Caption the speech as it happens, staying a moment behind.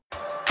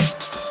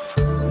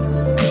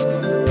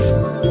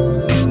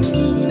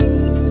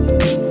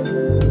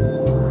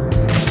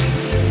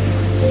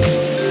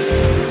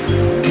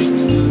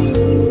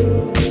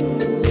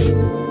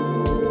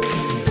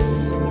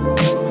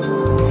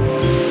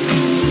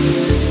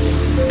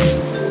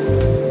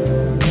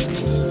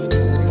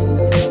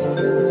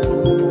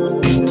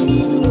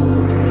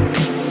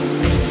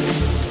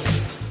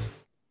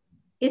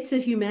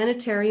It's a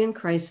humanitarian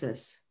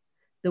crisis.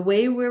 The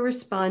way we're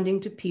responding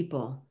to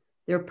people,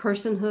 their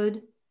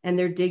personhood, and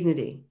their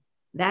dignity.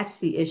 That's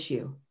the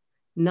issue,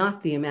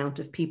 not the amount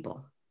of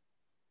people.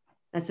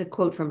 That's a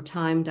quote from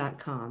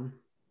time.com.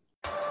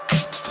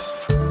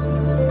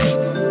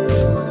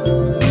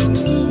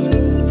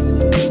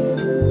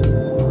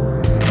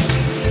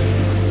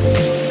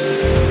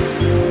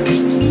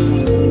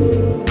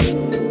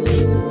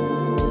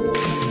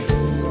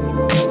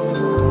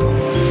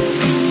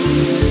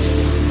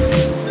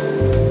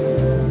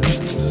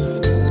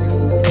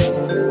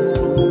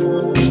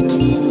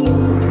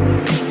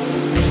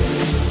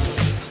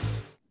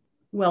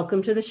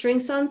 Welcome to the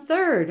Shrinks on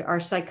Third, our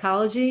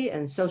psychology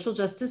and social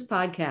justice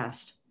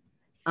podcast.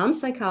 I'm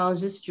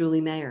psychologist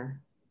Julie Mayer.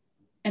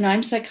 And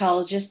I'm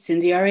psychologist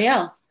Cindy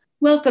Ariel.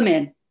 Welcome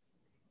in.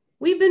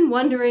 We've been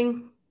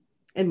wondering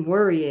and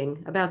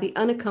worrying about the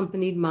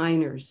unaccompanied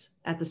minors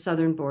at the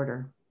southern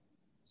border.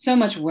 So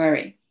much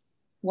worry.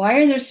 Why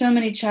are there so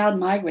many child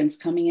migrants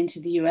coming into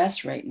the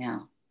U.S. right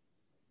now?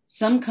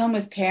 Some come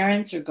with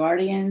parents or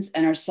guardians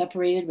and are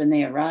separated when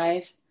they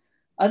arrive.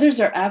 Others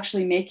are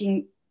actually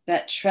making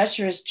that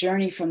treacherous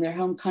journey from their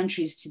home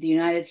countries to the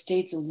United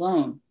States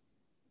alone.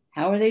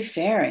 How are they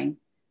faring?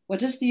 What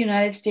does the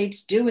United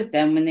States do with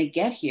them when they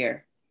get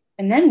here?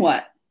 And then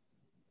what?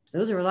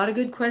 Those are a lot of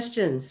good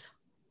questions.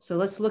 So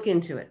let's look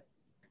into it.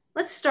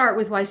 Let's start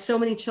with why so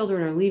many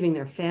children are leaving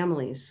their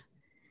families,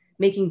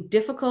 making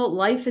difficult,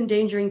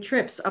 life-endangering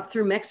trips up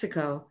through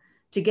Mexico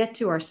to get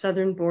to our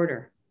southern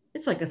border.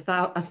 It's like a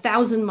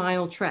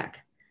 1,000-mile trek.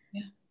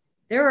 Yeah.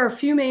 There are a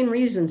few main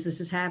reasons this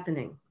is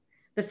happening.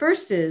 The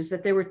first is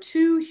that there were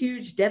two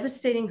huge,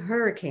 devastating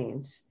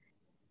hurricanes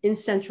in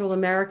Central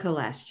America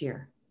last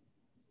year.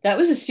 That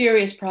was a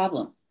serious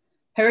problem.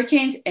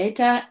 Hurricanes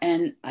Eta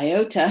and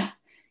Iota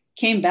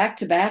came back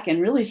to back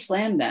and really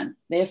slammed them.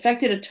 They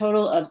affected a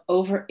total of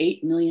over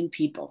 8 million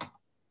people.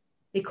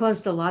 They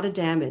caused a lot of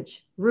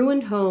damage,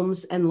 ruined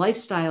homes and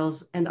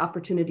lifestyles and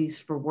opportunities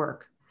for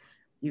work.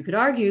 You could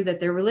argue that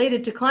they're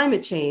related to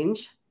climate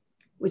change,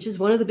 which is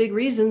one of the big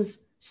reasons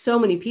so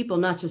many people,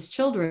 not just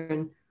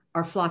children,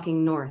 are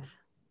flocking north.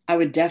 I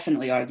would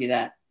definitely argue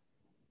that.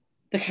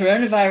 The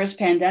coronavirus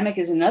pandemic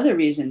is another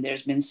reason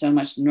there's been so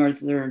much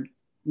northern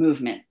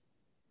movement.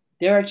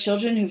 There are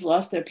children who've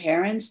lost their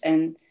parents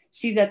and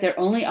see that their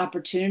only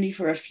opportunity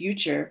for a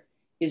future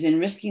is in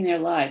risking their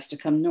lives to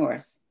come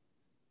north.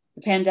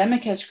 The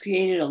pandemic has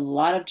created a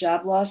lot of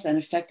job loss and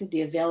affected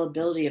the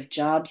availability of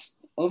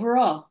jobs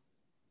overall.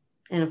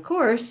 And of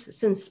course,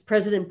 since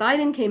President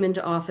Biden came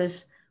into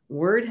office,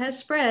 word has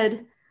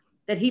spread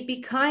that he'd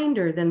be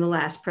kinder than the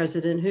last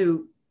president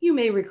who, you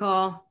may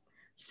recall,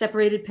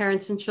 separated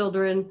parents and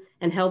children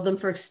and held them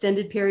for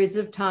extended periods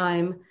of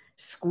time,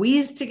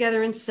 squeezed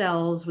together in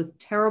cells with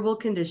terrible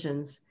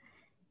conditions.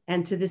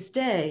 And to this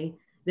day,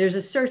 there's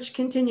a search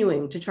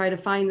continuing to try to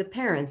find the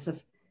parents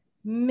of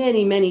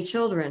many, many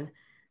children.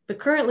 But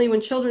currently,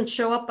 when children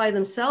show up by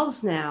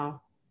themselves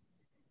now,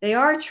 they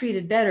are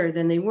treated better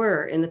than they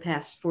were in the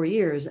past 4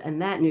 years,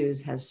 and that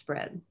news has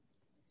spread.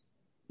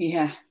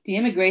 Yeah, the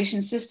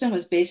immigration system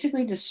was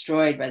basically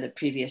destroyed by the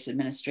previous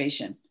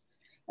administration.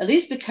 At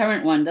least the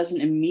current one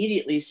doesn't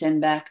immediately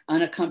send back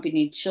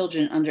unaccompanied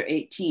children under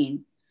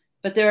 18,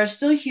 but there are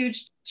still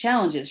huge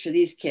challenges for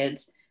these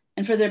kids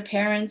and for their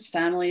parents,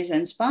 families,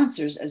 and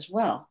sponsors as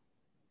well.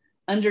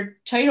 Under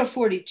Title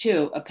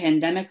 42, a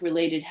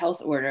pandemic-related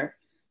health order,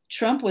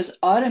 Trump was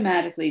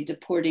automatically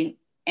deporting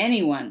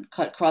anyone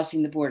caught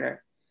crossing the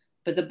border.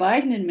 But the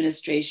Biden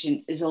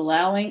administration is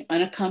allowing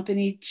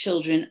unaccompanied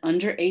children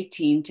under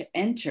 18 to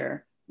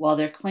enter while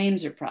their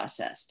claims are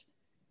processed.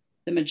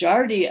 The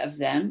majority of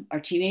them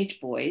are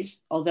teenage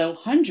boys, although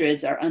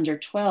hundreds are under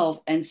 12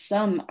 and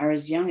some are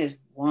as young as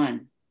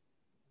 1.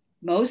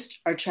 Most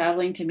are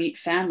traveling to meet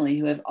family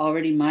who have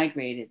already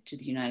migrated to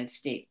the United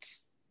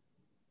States.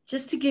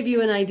 Just to give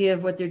you an idea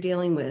of what they're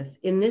dealing with,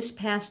 in this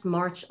past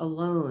March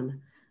alone,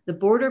 the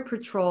Border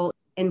Patrol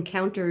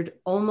encountered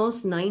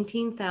almost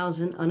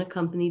 19,000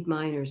 unaccompanied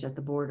minors at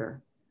the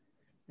border.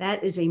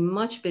 That is a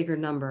much bigger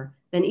number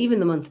than even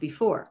the month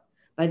before.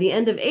 By the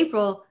end of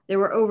April, there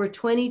were over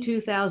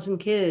 22,000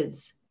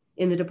 kids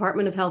in the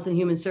Department of Health and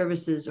Human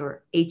Services,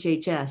 or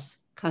HHS,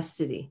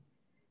 custody.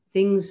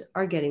 Things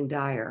are getting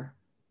dire.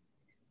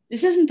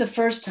 This isn't the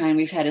first time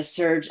we've had a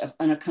surge of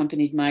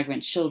unaccompanied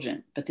migrant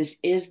children, but this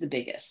is the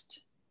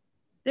biggest.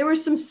 There were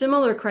some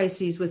similar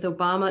crises with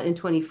Obama in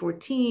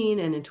 2014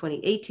 and in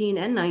 2018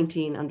 and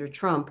 19 under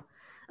Trump.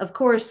 Of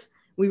course,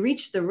 we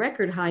reached the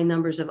record high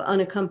numbers of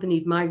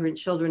unaccompanied migrant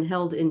children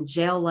held in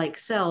jail-like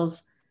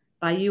cells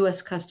by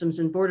U.S. Customs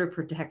and Border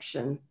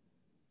Protection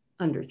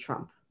under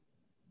Trump.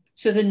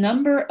 So the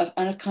number of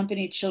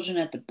unaccompanied children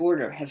at the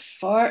border have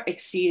far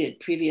exceeded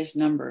previous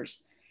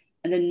numbers,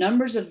 and the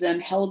numbers of them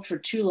held for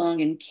too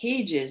long in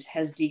cages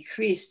has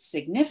decreased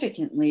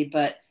significantly,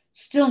 but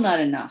still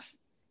not enough.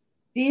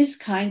 These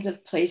kinds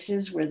of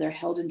places where they're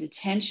held in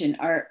detention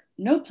are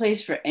no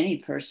place for any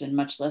person,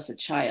 much less a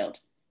child.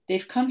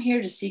 They've come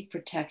here to seek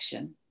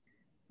protection.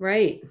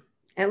 Right.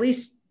 At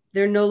least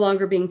They're no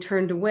longer being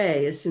turned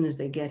away as soon as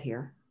they get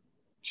here.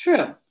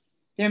 True.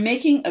 They're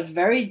making a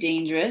very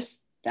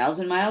dangerous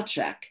 1,000-mile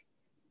trek.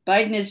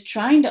 Biden is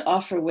trying to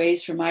offer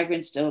ways for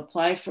migrants to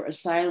apply for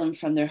asylum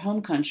from their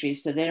home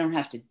countries so they don't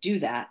have to do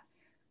that.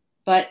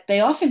 But they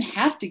often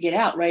have to get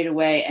out right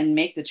away and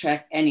make the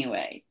trek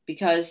anyway,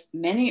 because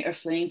many are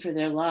fleeing for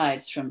their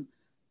lives from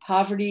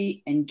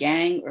poverty and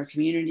gang or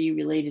community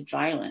related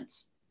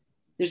violence.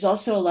 There's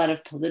also a lot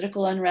of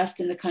political unrest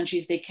in the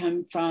countries they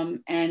come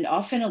from, and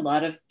often a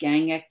lot of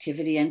gang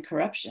activity and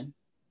corruption.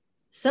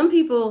 Some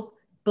people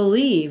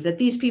believe that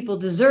these people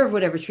deserve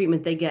whatever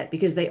treatment they get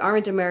because they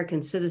aren't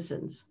American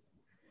citizens.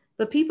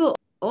 But people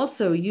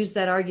also use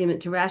that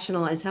argument to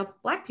rationalize how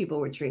Black people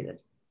were treated.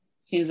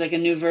 Seems like a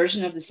new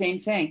version of the same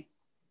thing.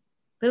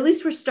 But at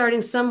least we're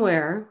starting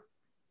somewhere.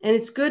 And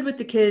it's good with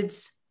the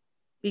kids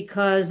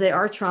because they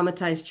are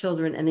traumatized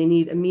children and they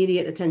need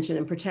immediate attention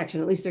and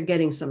protection. At least they're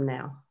getting some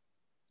now.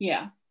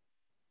 Yeah.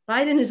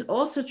 Biden is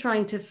also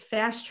trying to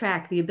fast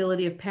track the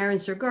ability of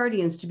parents or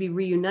guardians to be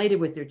reunited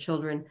with their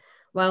children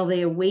while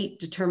they await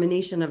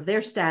determination of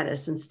their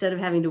status instead of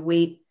having to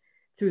wait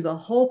through the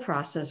whole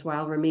process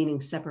while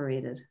remaining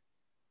separated.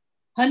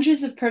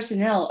 Hundreds of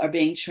personnel are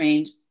being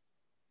trained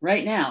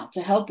right now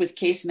to help with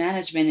case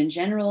management in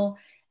general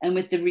and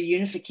with the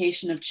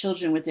reunification of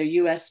children with their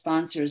US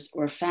sponsors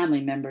or family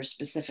members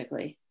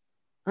specifically.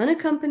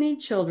 Unaccompanied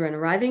children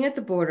arriving at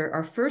the border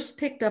are first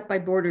picked up by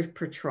Border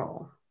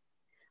Patrol,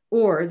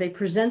 or they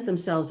present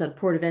themselves at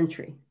port of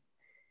entry.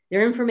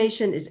 Their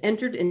information is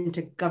entered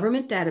into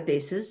government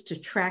databases to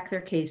track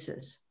their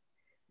cases.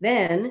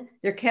 Then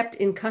they're kept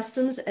in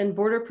customs and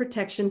border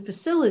protection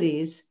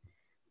facilities,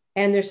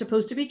 and they're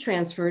supposed to be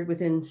transferred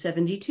within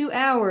 72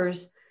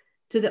 hours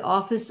to the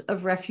Office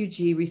of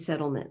Refugee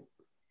Resettlement.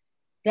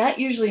 That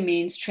usually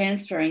means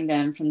transferring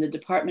them from the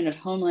Department of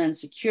Homeland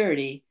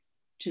Security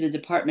to the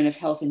Department of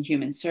Health and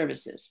Human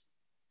Services.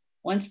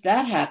 Once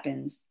that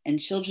happens and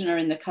children are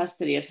in the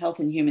custody of Health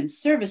and Human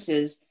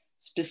Services,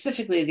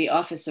 specifically the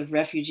Office of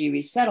Refugee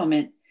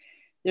Resettlement,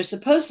 they're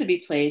supposed to be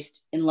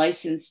placed in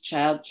licensed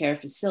child care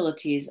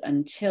facilities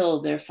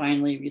until they're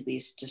finally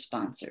released to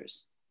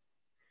sponsors.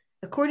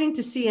 According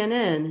to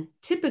CNN,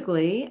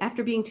 typically,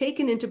 after being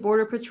taken into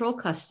Border Patrol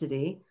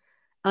custody,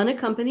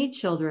 unaccompanied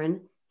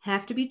children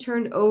have to be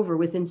turned over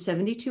within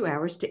 72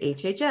 hours to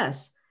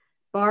HHS,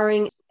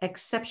 barring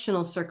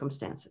exceptional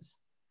circumstances.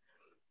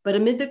 But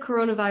amid the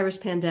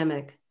coronavirus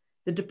pandemic,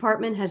 the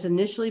department has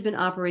initially been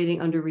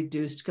operating under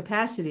reduced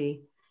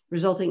capacity,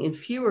 resulting in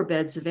fewer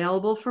beds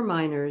available for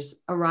minors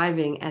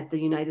arriving at the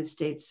United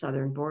States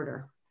southern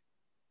border.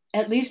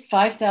 At least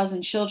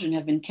 5,000 children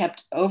have been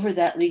kept over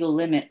that legal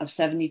limit of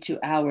 72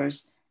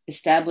 hours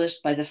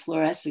established by the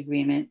Flores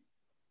Agreement,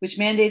 which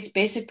mandates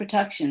basic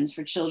protections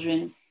for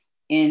children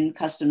in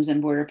Customs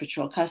and Border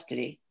Patrol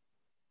custody.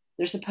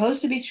 They're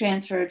supposed to be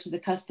transferred to the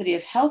custody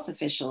of health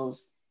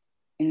officials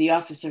in the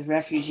Office of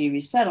Refugee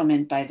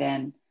Resettlement by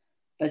then,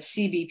 but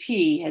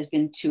CBP has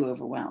been too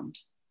overwhelmed.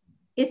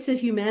 It's a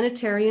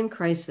humanitarian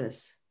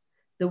crisis.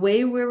 The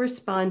way we're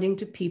responding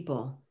to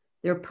people,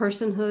 their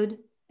personhood,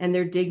 and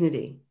their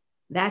dignity.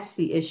 That's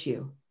the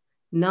issue,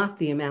 not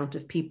the amount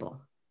of people.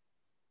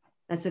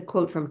 That's a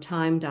quote from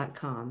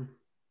time.com.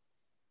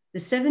 The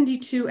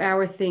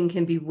 72-hour thing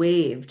can be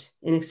waived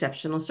in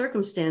exceptional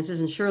circumstances,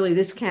 and surely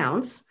this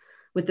counts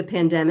with the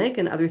pandemic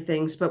and other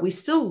things, but we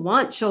still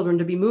want children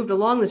to be moved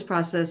along this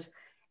process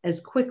as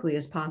quickly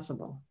as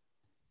possible.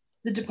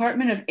 The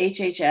Department of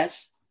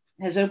HHS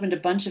has opened a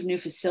bunch of new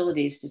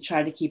facilities to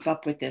try to keep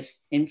up with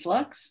this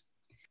influx.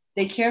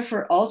 They care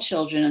for all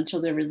children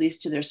until they're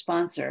released to their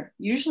sponsor,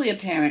 usually a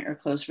parent or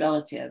close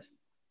relative,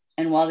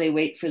 and while they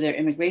wait for their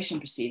immigration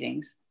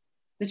proceedings.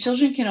 The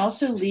children can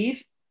also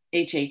leave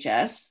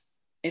HHS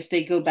if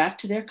they go back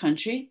to their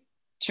country,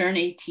 turn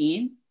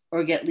 18,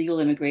 or get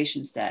legal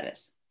immigration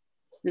status.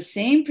 The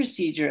same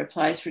procedure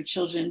applies for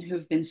children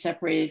who've been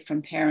separated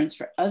from parents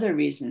for other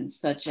reasons,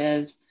 such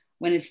as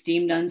when it's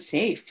deemed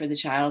unsafe for the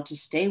child to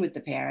stay with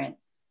the parent,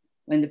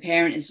 when the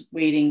parent is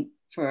waiting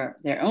for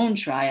their own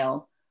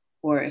trial,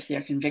 or if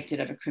they're convicted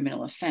of a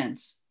criminal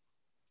offense.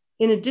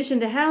 In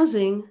addition to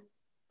housing,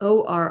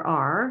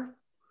 ORR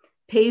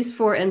pays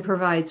for and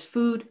provides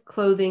food,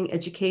 clothing,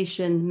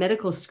 education,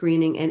 medical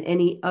screening, and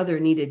any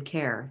other needed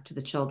care to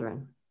the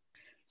children.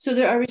 So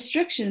there are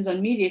restrictions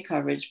on media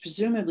coverage,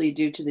 presumably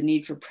due to the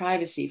need for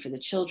privacy for the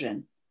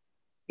children.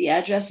 The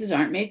addresses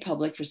aren't made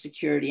public for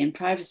security and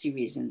privacy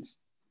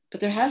reasons,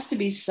 but there has to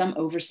be some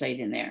oversight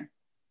in there.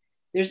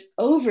 There's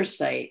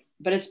oversight,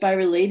 but it's by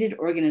related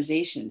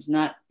organizations,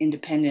 not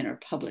independent or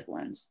public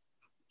ones.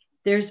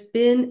 There's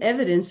been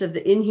evidence of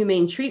the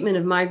inhumane treatment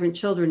of migrant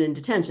children in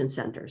detention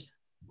centers.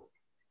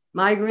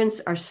 Migrants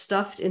are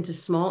stuffed into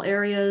small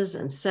areas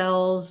and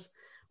cells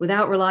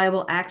without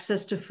reliable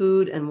access to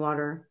food and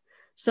water.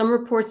 Some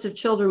reports of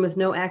children with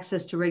no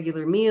access to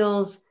regular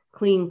meals,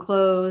 clean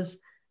clothes,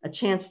 a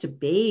chance to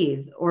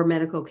bathe, or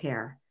medical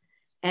care.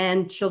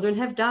 And children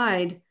have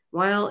died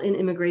while in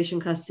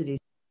immigration custody.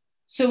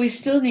 So we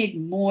still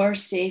need more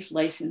safe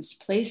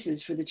licensed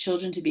places for the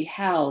children to be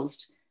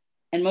housed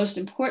and most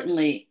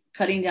importantly,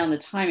 cutting down the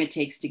time it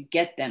takes to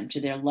get them to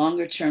their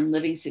longer term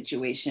living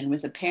situation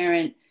with a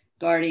parent,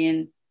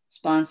 guardian,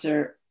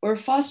 sponsor, or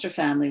foster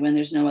family when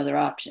there's no other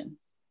option.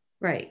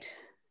 Right.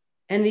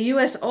 And the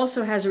US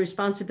also has a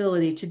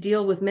responsibility to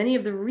deal with many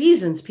of the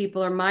reasons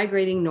people are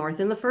migrating north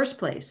in the first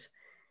place.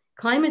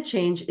 Climate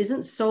change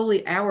isn't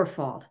solely our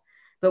fault,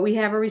 but we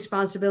have a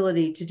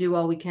responsibility to do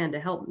all we can to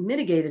help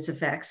mitigate its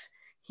effects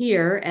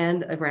here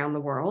and around the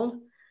world.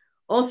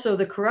 Also,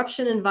 the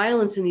corruption and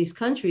violence in these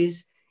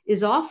countries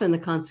is often the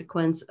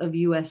consequence of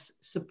US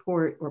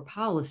support or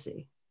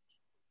policy.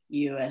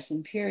 US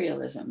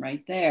imperialism,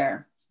 right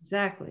there.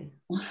 Exactly.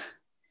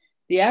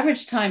 The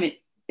average time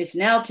it's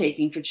now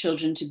taking for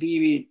children to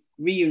be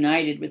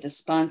reunited with a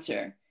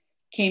sponsor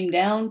came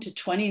down to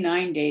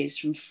 29 days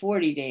from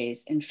 40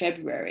 days in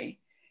February.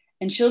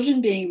 And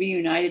children being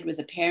reunited with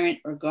a parent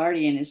or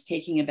guardian is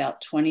taking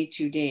about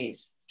 22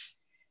 days.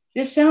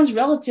 This sounds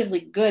relatively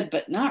good,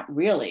 but not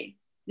really.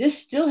 This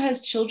still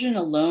has children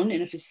alone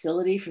in a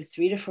facility for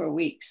 3 to 4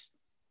 weeks.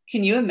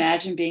 Can you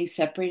imagine being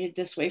separated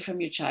this way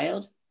from your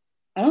child?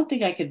 I don't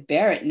think I could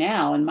bear it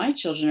now, and my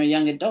children are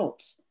young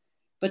adults.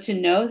 But to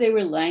know they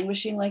were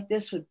languishing like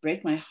this would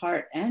break my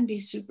heart and be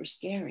super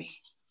scary.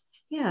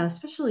 Yeah,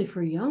 especially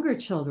for younger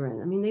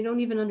children. I mean, they don't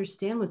even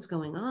understand what's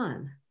going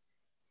on.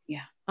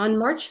 Yeah. On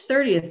March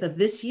 30th of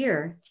this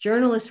year,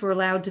 journalists were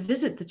allowed to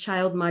visit the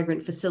child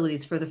migrant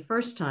facilities for the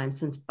first time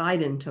since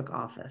Biden took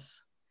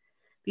office.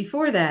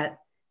 Before that,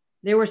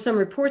 there were some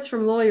reports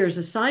from lawyers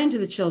assigned to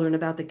the children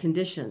about the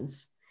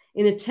conditions.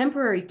 In a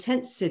temporary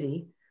tent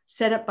city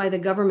set up by the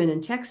government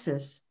in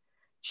Texas,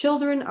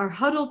 children are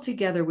huddled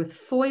together with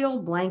foil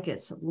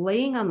blankets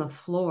laying on the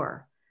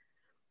floor.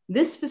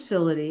 This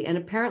facility and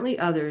apparently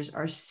others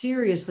are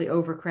seriously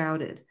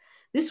overcrowded.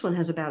 This one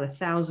has about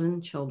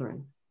 1,000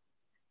 children.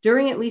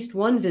 During at least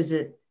one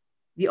visit,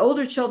 the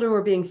older children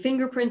were being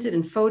fingerprinted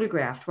and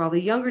photographed while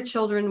the younger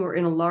children were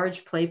in a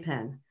large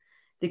playpen.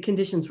 The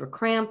conditions were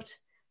cramped.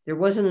 There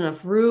wasn't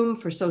enough room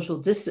for social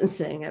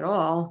distancing at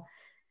all.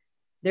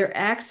 Their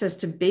access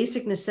to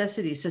basic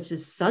necessities such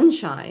as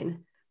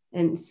sunshine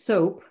and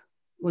soap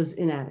was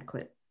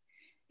inadequate.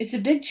 It's a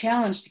big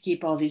challenge to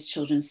keep all these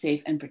children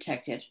safe and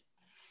protected.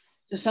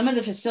 So some of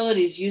the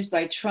facilities used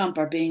by Trump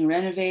are being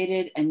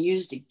renovated and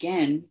used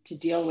again to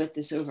deal with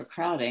this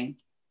overcrowding.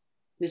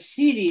 The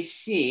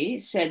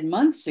CDC said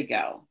months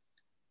ago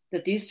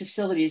that these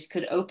facilities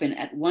could open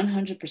at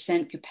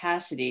 100%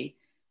 capacity,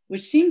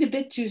 which seemed a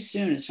bit too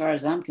soon as far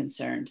as I'm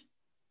concerned.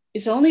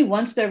 It's only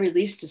once they're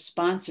released to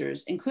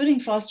sponsors, including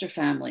foster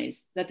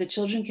families, that the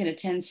children can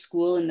attend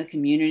school in the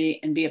community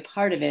and be a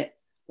part of it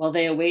while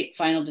they await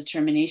final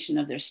determination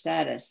of their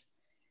status.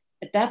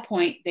 At that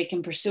point, they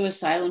can pursue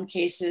asylum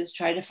cases,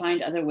 try to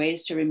find other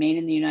ways to remain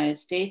in the United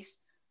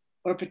States,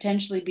 or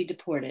potentially be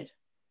deported.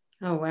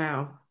 Oh,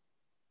 wow.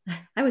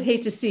 I would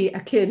hate to see a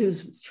kid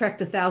who's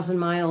trekked 1,000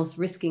 miles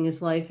risking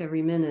his life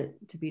every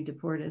minute to be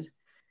deported.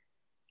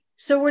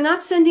 So we're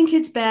not sending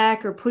kids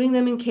back or putting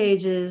them in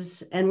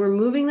cages, and we're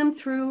moving them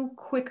through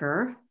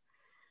quicker.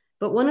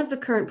 But one of the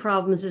current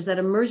problems is that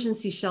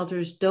emergency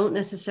shelters don't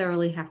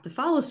necessarily have to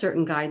follow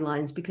certain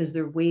guidelines because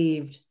they're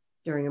waived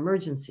during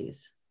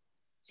emergencies.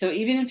 So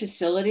even in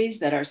facilities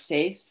that are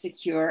safe,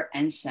 secure,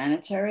 and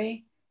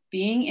sanitary,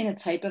 being in a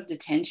type of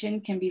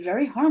detention can be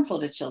very harmful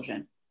to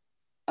children.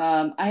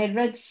 I had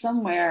read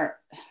somewhere,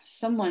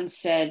 someone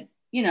said,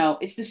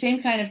 it's the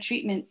same kind of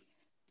treatment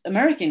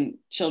American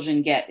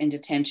children get in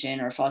detention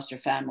or foster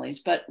families,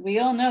 but we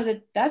all know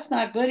that that's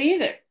not good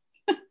either.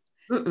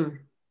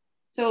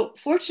 So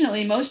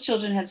fortunately, most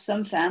children have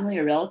some family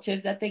or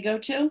relative that they go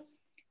to.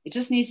 It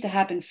just needs to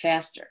happen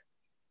faster.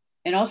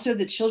 And also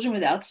the children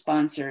without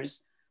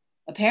sponsors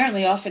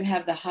apparently often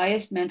have the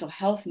highest mental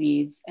health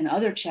needs and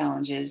other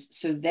challenges,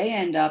 so they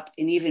end up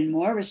in even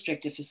more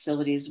restrictive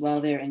facilities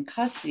while they're in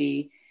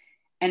custody,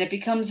 and it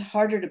becomes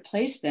harder to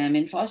place them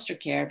in foster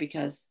care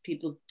because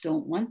people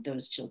don't want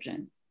those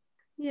children.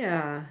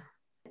 Yeah,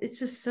 it's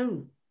just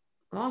so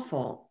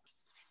awful.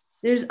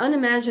 There's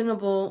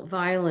unimaginable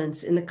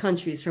violence in the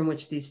countries from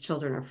which these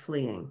children are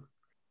fleeing.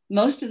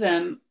 Most of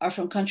them are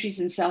from countries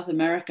in South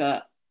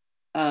America,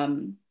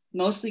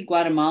 mostly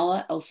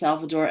Guatemala, El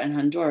Salvador, and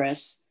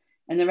Honduras,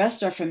 and the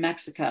rest are from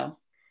Mexico.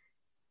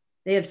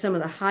 They have some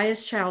of the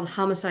highest child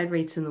homicide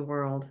rates in the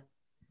world.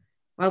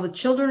 While the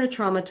children are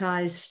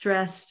traumatized,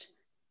 stressed,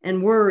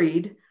 and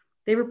worried,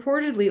 they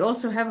reportedly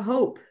also have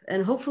hope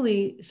and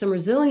hopefully some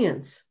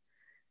resilience.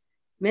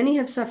 Many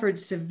have suffered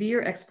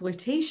severe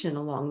exploitation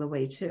along the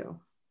way too.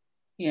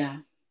 Yeah,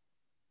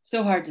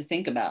 so hard to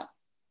think about.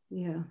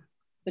 Yeah.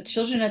 But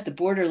children at the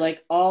border,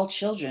 like all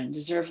children,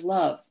 deserve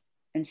love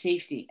and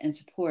safety and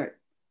support.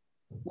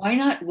 Why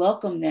not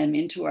welcome them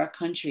into our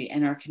country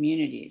and our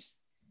communities?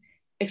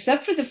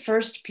 Except for the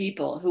first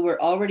people who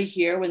were already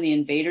here when the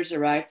invaders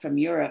arrived from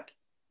Europe,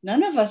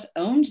 none of us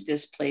owned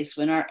this place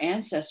when our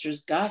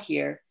ancestors got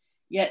here,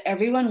 yet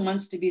everyone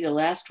wants to be the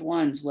last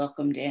ones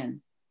welcomed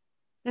in.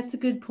 That's a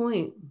good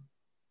point.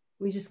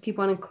 We just keep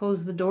wanting to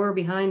close the door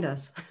behind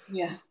us.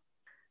 Yeah.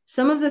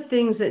 Some of the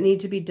things that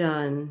need to be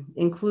done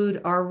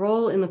include our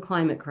role in the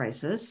climate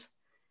crisis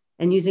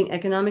and using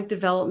economic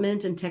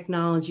development and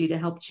technology to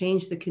help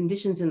change the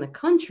conditions in the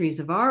countries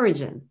of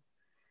origin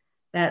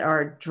that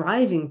are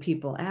driving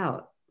people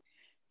out.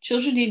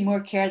 Children need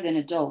more care than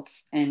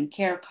adults, and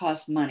care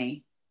costs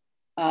money.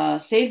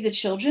 Save the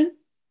Children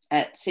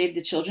at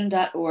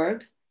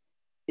savethechildren.org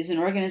is an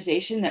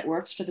organization that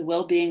works for the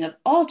well-being of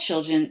all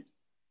children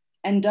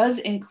and does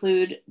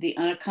include the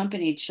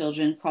unaccompanied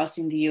children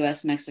crossing the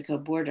US-Mexico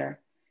border.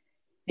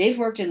 They've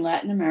worked in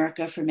Latin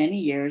America for many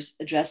years,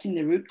 addressing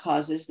the root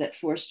causes that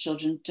force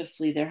children to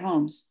flee their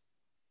homes.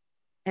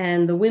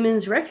 And the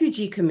Women's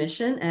Refugee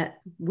Commission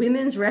at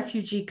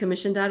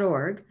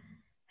womensrefugeecommission.org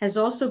has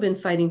also been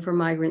fighting for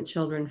migrant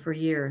children for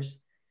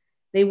years.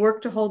 They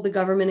work to hold the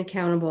government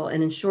accountable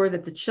and ensure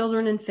that the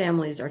children and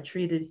families are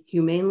treated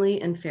humanely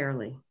and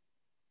fairly.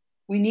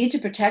 We need to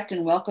protect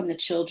and welcome the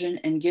children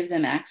and give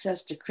them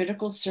access to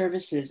critical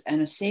services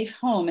and a safe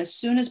home as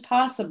soon as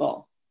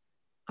possible.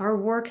 Our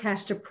work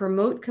has to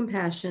promote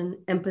compassion,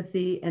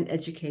 empathy, and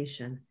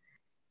education.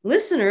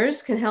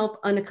 Listeners can help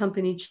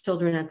unaccompanied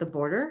children at the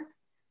border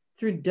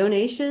through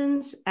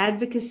donations,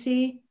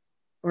 advocacy,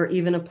 or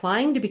even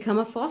applying to become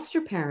a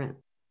foster parent.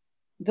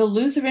 The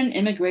Lutheran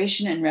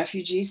Immigration and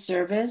Refugee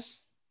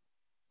Service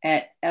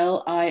at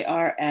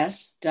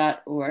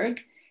lirs.org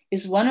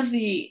is one of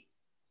the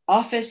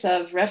Office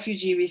of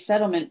Refugee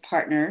Resettlement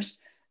partners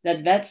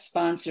that vets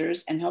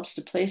sponsors and helps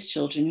to place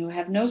children who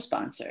have no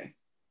sponsor.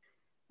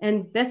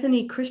 And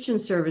Bethany Christian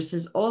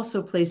Services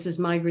also places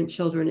migrant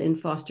children in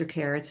foster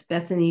care. It's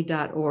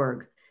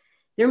bethany.org.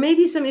 There may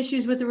be some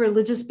issues with the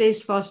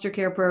religious-based foster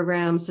care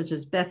programs, such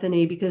as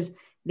Bethany, because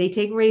they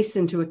take race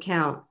into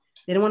account.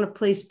 They don't want to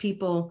place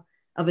people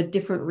of a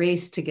different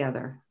race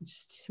together.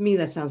 Just, to me,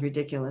 that sounds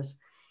ridiculous.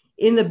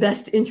 In the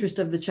best interest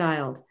of the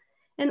child.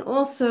 And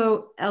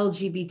also,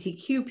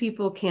 LGBTQ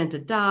people can't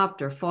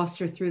adopt or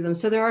foster through them.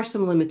 So there are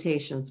some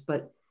limitations,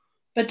 but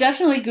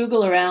definitely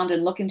Google around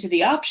and look into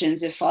the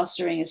options if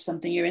fostering is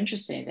something you're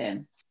interested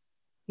in.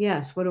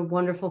 Yes, what a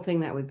wonderful thing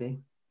that would be.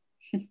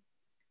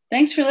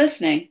 Thanks for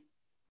listening.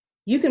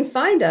 You can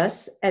find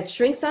us at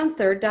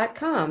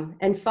shrinksonthird.com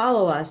and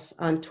follow us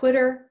on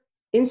Twitter,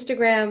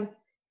 Instagram,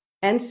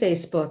 and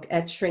Facebook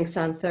at Shrinks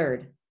on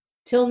Third.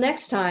 Till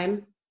next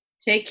time.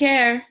 Take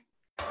care.